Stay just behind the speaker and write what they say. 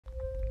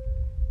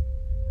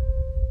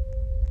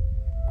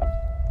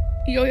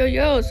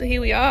Yo, so here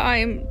we are.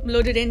 I'm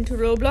loaded into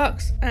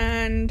Roblox,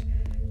 and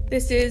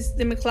this is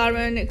the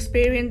McLaren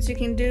experience you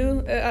can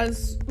do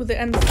as with the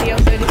MCL36.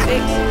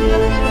 We'll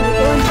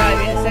go and drive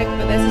in a sec,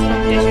 but there's this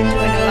competition to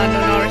win a Lando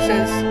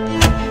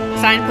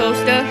Norris's sign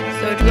poster,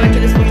 so to go into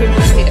this photo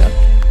here.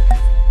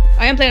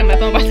 I am playing on my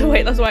phone, by the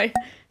way, that's why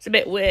it's a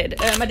bit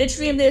weird. I did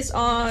stream this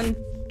on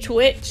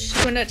Twitch. If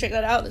you want to check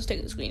that out, let's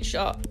take a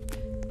screenshot.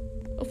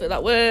 Hopefully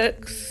that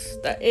works.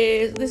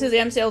 This is the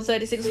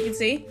MCL36, you can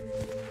see.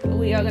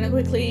 We are going to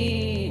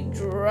quickly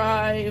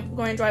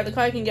go and drive the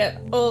car. You can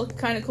get all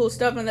kind of cool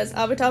stuff, and there's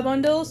avatar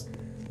bundles.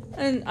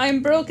 And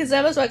I'm broke as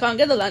ever, so I can't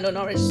get the Lando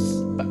Norris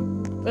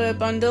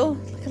bundle.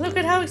 Look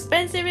at how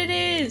expensive it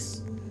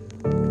is!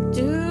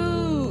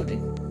 Dude!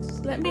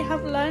 Just let me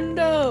have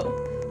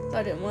Lando!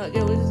 That didn't work.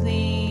 It was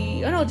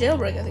the... oh no,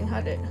 Jailbreak I think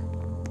had it.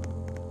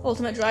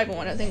 Ultimate Driver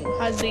one I think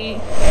has the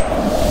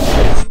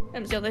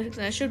MCL36,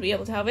 and I should be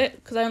able to have it,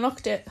 because I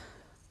unlocked it.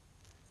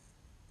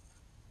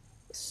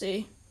 Let's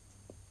see.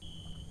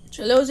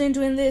 So loads in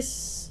doing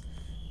this.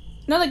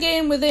 Another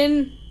game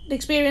within the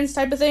experience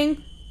type of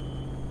thing.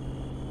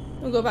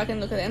 We'll go back and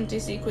look at the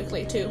MTC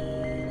quickly too.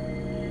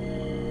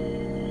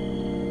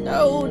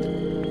 Load.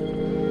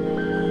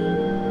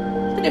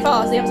 Pretty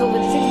fast, the episode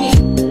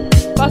with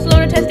 16.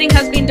 Barcelona testing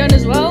has been done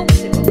as well.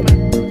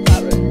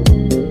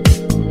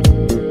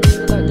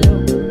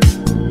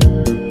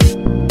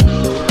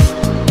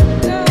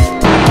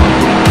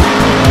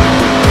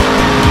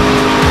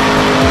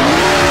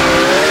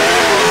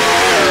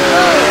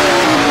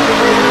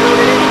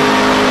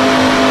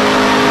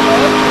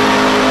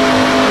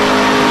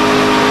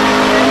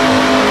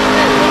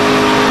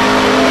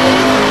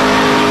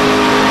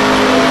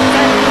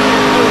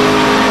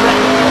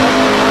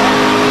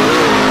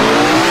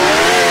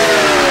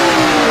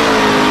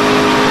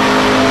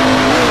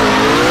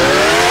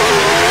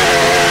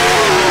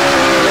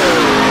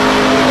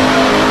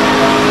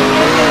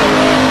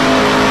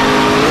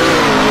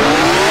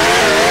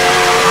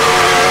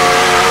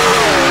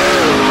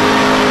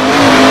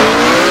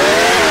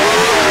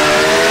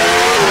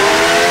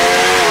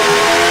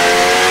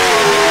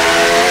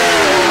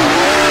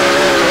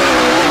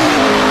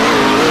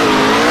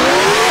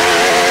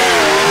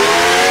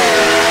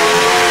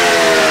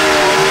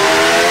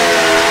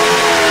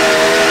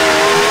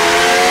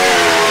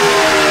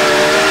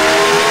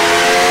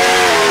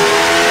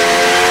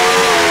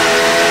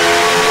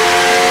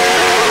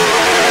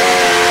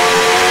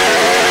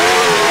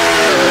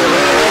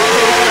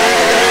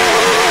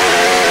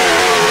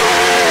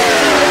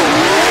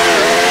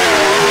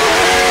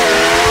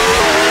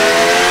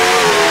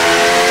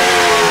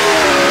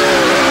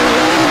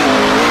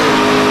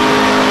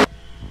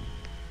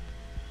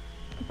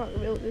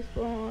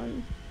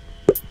 Despawn.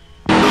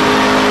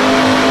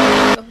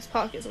 Oh, this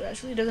park is where it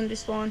actually doesn't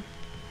despawn.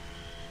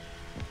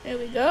 There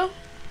we go.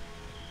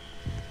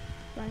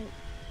 Right.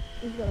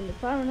 It's got a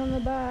McLaren on the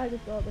bag,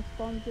 it's got all the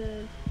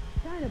sponsors.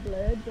 Kind of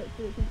blurred, but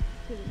so we can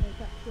make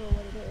that sure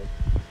what it is.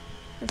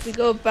 If we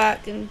go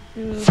back and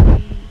do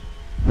the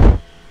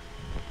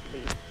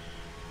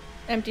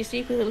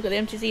MTC, quickly look at the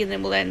MTC and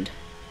then we'll end.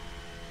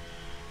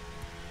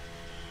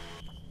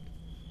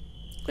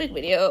 Quick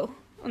video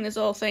on this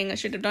whole thing. I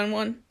should have done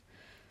one.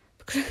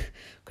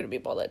 Couldn't be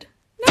bothered.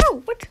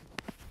 No! What?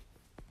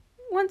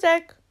 One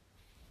sec.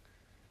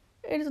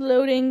 It is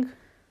loading.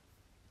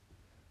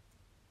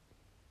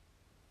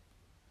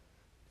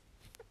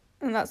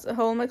 And that's the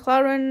whole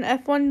McLaren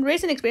F1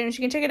 racing experience.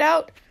 You can check it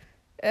out.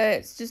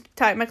 It's just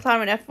type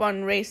McLaren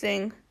F1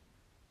 racing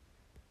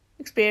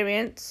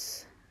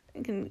experience.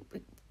 You can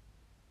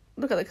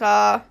look at the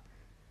car.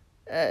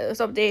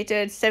 It's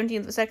updated 17th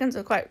of a second,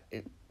 so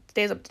it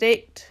stays up to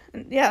date.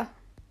 And yeah.